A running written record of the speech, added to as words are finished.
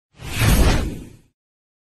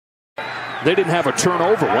They didn't have a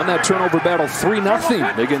turnover. Won that turnover battle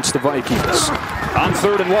 3-0 against the Vikings. On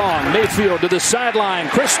 3rd and long, Mayfield to the sideline.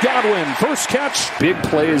 Chris Godwin, first catch. Big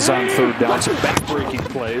plays on 3rd down, some back-breaking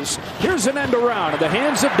plays. Here's an end around in the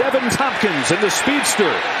hands of Devin Tompkins and the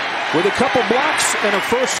speedster with a couple blocks and a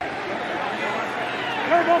first.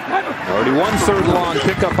 Already 1 3rd long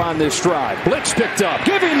pickup on this drive. Blitz picked up,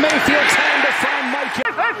 giving Mayfield time to find Mike.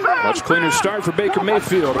 Much cleaner start for Baker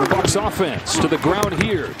Mayfield and the Bucs offense. To the ground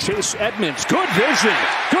here, Chase Edmonds. Good vision,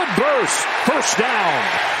 good burst, first down.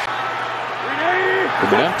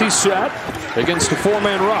 With an empty set against a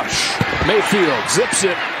 4-man rush. Mayfield zips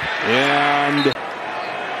it, and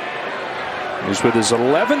he's with his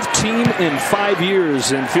 11th team in 5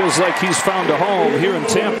 years and feels like he's found a home here in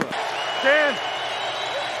Tampa.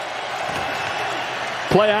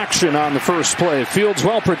 Play action on the first play. Fields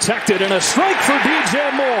well protected and a strike for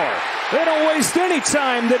DJ Moore. They don't waste any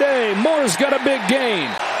time today. Moore's got a big gain.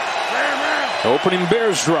 Opening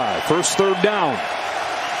Bears drive. First 3rd down.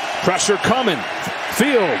 Pressure coming.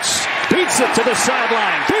 Fields beats it to the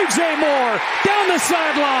sideline. DJ Moore down the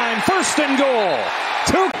sideline. 1st and goal.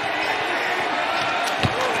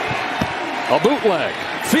 A bootleg.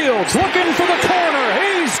 Fields looking for the corner.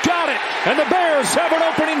 He's got it. And the Bears have an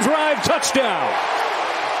opening drive touchdown.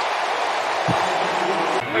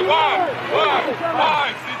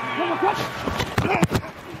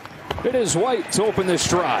 It is White to open this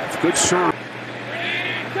drive. Good serve.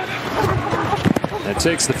 That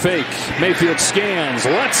takes the fake. Mayfield scans,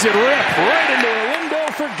 lets it rip right into a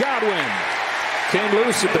window for Godwin. Came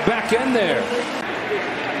loose at the back end there.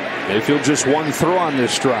 Mayfield just 1 throw on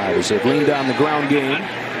this drive as they've leaned on the ground game.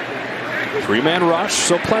 3-man rush,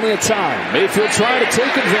 so plenty of time. Mayfield trying to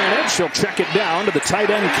take advantage. He'll check it down to the tight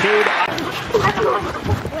end, Cade.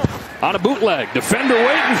 On a bootleg, defender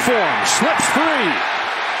waiting for him. Slips free.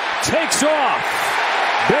 Takes off.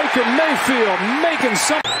 Baker Mayfield making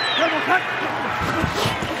some.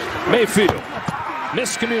 Mayfield.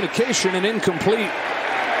 Miscommunication and incomplete.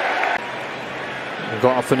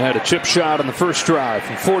 Goffin had a chip shot on the first drive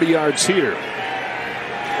from 40 yards here.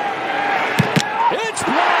 It's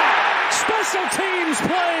blocked. Special teams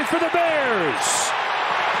play for the Bears.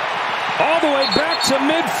 All the way back to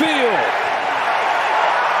midfield.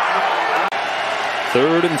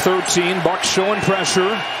 3rd and 13. Bucs showing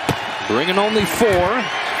pressure. Bringing only 4.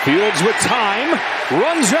 Fields with time.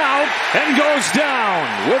 Runs out and goes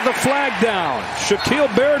down with the flag down. Shaquille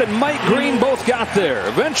Barrett and Mike Green both got there.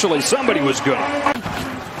 Eventually somebody was gone.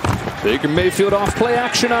 Baker Mayfield off play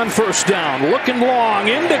action on 1st down. Looking long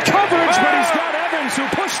into coverage, but he's got Evans who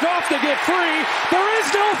pushed off to get free. There is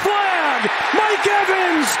no flag. Mike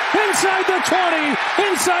Evans inside the 20,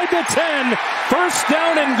 inside the 10. 1st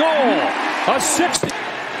down and goal. A 60.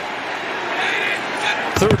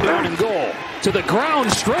 3rd down and goal. To the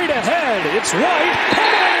ground, straight ahead. It's White.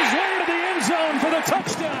 Coming on his way to the end zone for the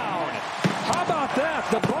touchdown. How about that?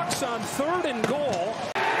 The Bucs on 3rd and goal.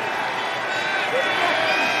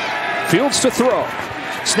 Fields to throw.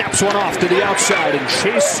 Snaps one off to the outside, and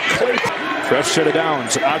Chase Clayton. Fresh set of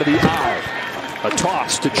downs out of the eye. A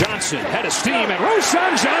toss to Johnson. Head of steam, and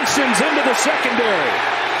Roschon Johnson's into the secondary.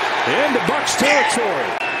 Into Bucs territory.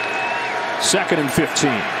 2nd and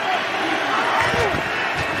 15.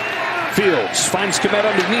 Fields finds Kmet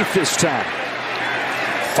underneath this time.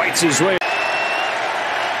 Fights his way.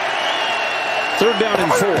 3rd down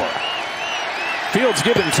and 4. Fields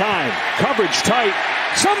given time. Coverage tight.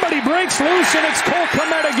 Somebody breaks loose, and it's Cole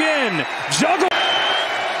Kmet again. Juggle.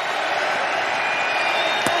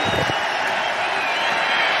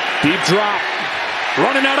 Deep drop.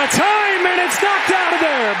 Running out of time, and it's knocked out of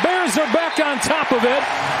there. Bears are back on top of it.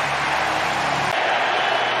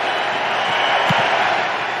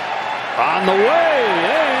 On the way,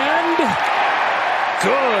 and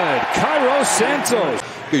good. Cairo Santos.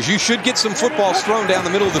 Because you should get some footballs thrown down the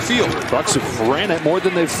middle of the field. Bucs have ran it more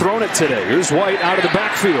than they've thrown it today. Here's White out of the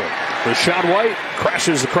backfield. Rashad White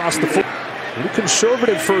crashes across the floor. A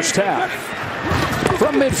conservative first half.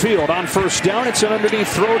 From midfield on 1st down, it's an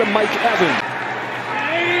underneath throw to Mike Evans.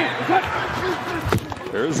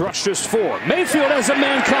 There's rush just 4. Mayfield has a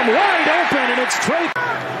man come wide open, and it's Trey.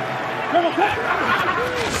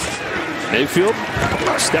 Mayfield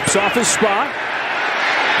steps off his spot.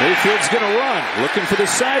 Mayfield's going to run, looking for the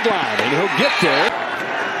sideline, and he'll get there.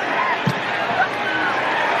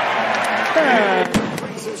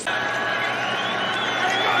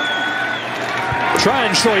 Try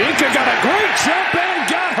and Shoyinka got a great jump and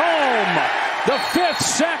got home. The 5th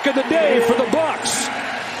sack of the day for the Bucs.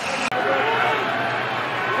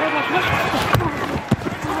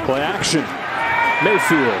 Play action.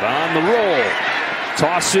 Mayfield on the roll.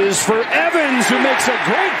 Tosses for Evans, who makes a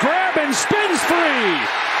great grab and spins free.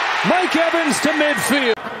 Mike Evans to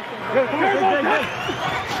midfield.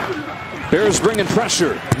 Bears bringing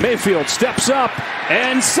pressure. Mayfield steps up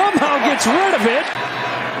and somehow gets rid of it.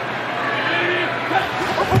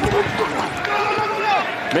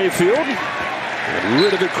 Mayfield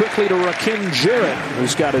rid of it quickly to Rakim Jarrett,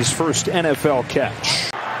 who's got his first NFL catch.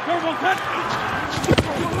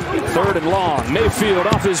 3rd and long. Mayfield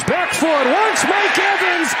off his back foot. Wants Mike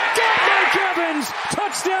Evans. Got Mike Evans.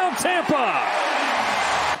 Touchdown Tampa.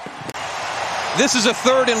 This is a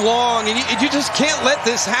 3rd and long, and you just can't let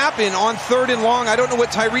this happen on 3rd and long. I don't know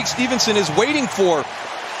what Tyreek Stevenson is waiting for.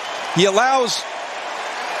 He allows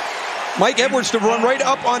Mike Edwards to run right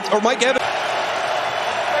up on, or Mike Evans.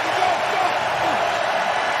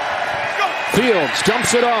 Fields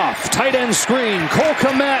dumps it off. Tight end screen. Cole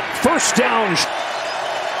Kmet. First down.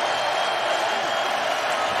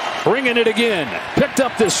 Bringing it again. Picked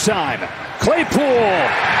up this time. Claypool.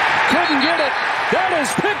 Couldn't get it. That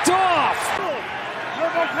is picked off.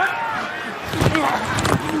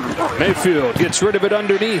 Mayfield gets rid of it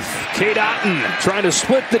underneath. Kate Otten trying to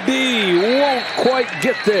split the D. Won't quite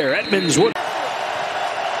get there. Edmonds would.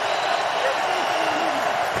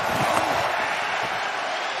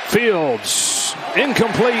 Fields.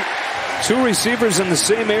 Incomplete. 2 receivers in the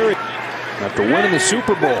same area. After winning the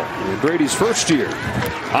Super Bowl in Brady's first year.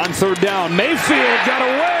 On 3rd down. Mayfield got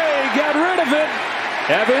away. Got rid of it.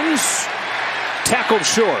 Evans tackled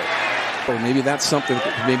short. Or maybe that's something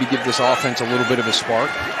that could maybe give this offense a little bit of a spark.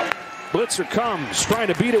 Blitzer comes, trying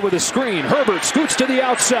to beat it with a screen. Herbert scoots to the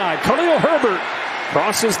outside. Khalil Herbert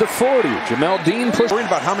crosses the 40. Jamel Dean pushes. Worried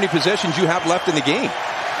about how many possessions you have left in the game.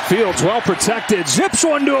 Fields well protected. Zips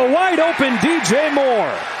one to a wide open DJ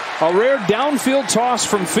Moore. A rare downfield toss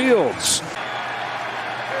from Fields.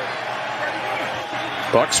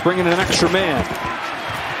 Bucks bringing an extra man.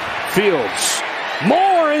 Fields.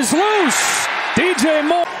 Moore is loose. DJ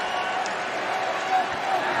Moore.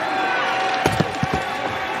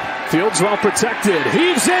 Fields well protected.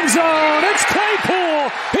 Heaves end zone. It's Claypool.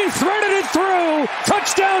 He threaded it through.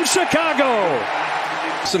 Touchdown Chicago.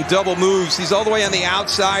 Some double moves. He's all the way on the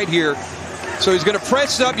outside here. So he's going to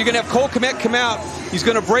press up. You're going to have Cole Kmet come out. He's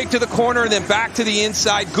going to break to the corner and then back to the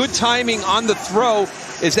inside. Good timing on the throw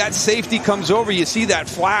as that safety comes over. You see that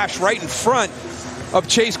flash right in front of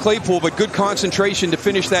Chase Claypool, but good concentration to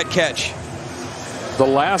finish that catch. The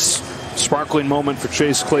last sparkling moment for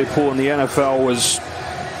Chase Claypool in the NFL was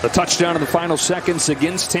the touchdown in the final seconds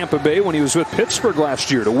against Tampa Bay when he was with Pittsburgh last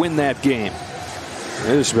year to win that game.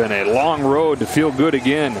 It has been a long road to feel good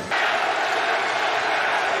again.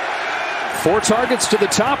 4 targets to the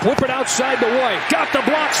top. Whip it outside to White. Got the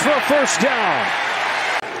blocks for a first down.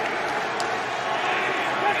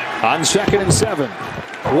 On 2nd and 7.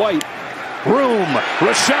 White. Room.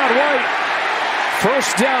 Rashad White.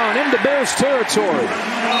 First down into Bears territory.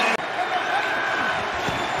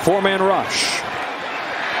 4-man rush.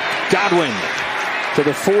 Godwin to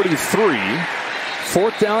the 43.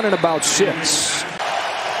 4th down and about 6.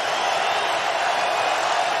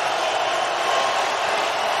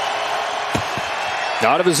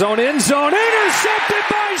 Out of his own end zone. Intercepted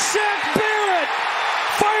by Shaq Barrett.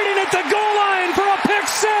 Fighting at the goal line for a pick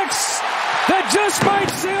 6. That just might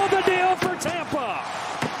seal the deal for Tampa.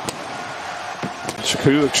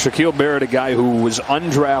 Shaquille Barrett, a guy who was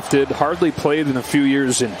undrafted, hardly played in a few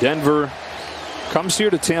years in Denver. Comes here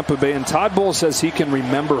to Tampa Bay, and Todd Bowles says he can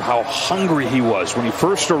remember how hungry he was when he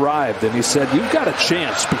first arrived. And he said, you've got a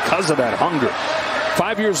chance because of that hunger.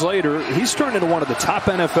 5 years later, he's turned into one of the top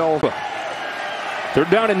NFL. They're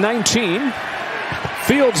down in 19.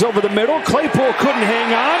 Fields over the middle. Claypool couldn't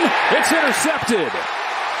hang on. It's intercepted.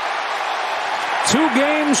 2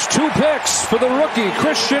 games, 2 picks for the rookie,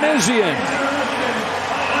 Christian Izien.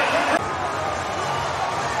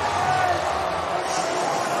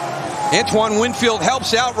 Antoine Winfield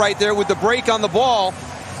helps out right there with the break on the ball,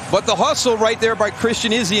 but the hustle right there by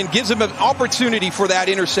Christian Izien gives him an opportunity for that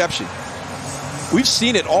interception. We've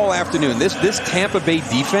seen it all afternoon. This Tampa Bay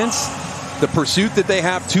defense, the pursuit that they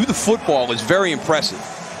have to the football is very impressive.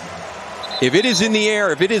 If it is in the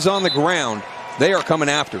air, if it is on the ground, they are coming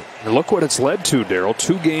after it. And look what it's led to, Daryl.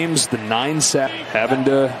 2 games, the 9 sack, having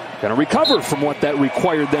to kind of recover from what that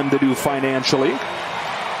required them to do financially.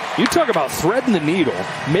 You talk about threading the needle,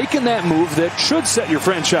 making that move that should set your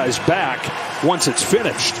franchise back once it's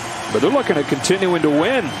finished. But they're looking at continuing to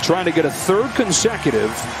win, trying to get a 3rd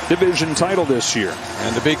consecutive division title this year.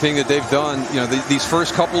 And the big thing that they've done, these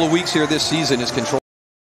first couple of weeks here this season is control.